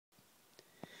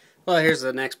Well, here's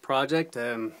the next project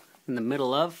I'm in the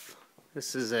middle of.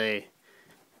 This is a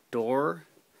door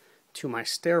to my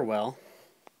stairwell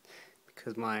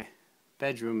because my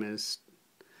bedroom is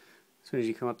as soon as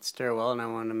you come up the stairwell, and I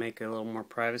wanted to make it a little more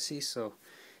privacy. So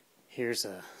here's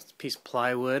a piece of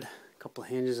plywood, a couple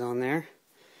of hinges on there,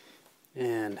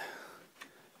 and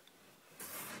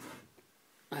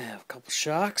I have a couple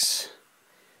shocks,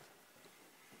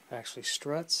 actually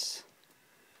struts.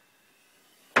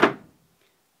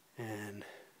 And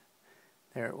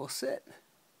there it will sit.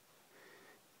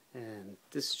 And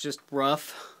this is just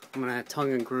rough. I'm going to have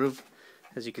tongue and groove.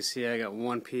 As you can see, I got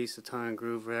one piece of tongue and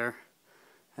groove there.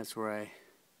 That's where I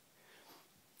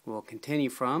will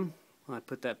continue from. I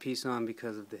put that piece on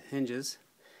because of the hinges.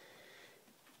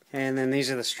 And then these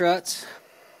are the struts.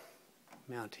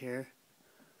 Mount here.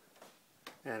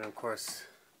 And of course,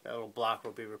 that little block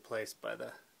will be replaced by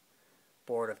the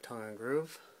board of tongue and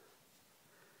groove.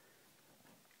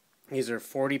 These are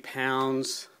 40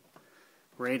 pounds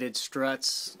rated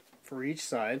struts for each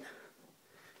side,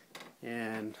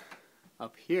 and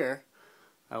up here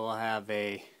I will have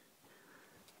a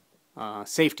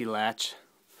safety latch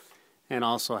and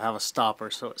also have a stopper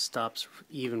so it stops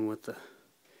even with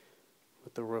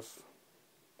the roof.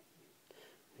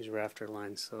 These rafter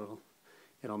lines, so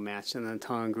it'll match, and then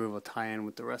tongue and groove will tie in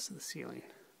with the rest of the ceiling.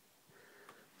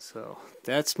 So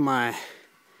that's my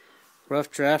rough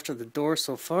draft of the door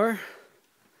so far,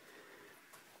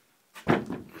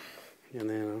 and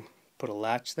then I'll put a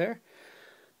latch there,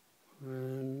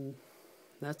 and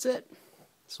that's it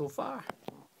so far.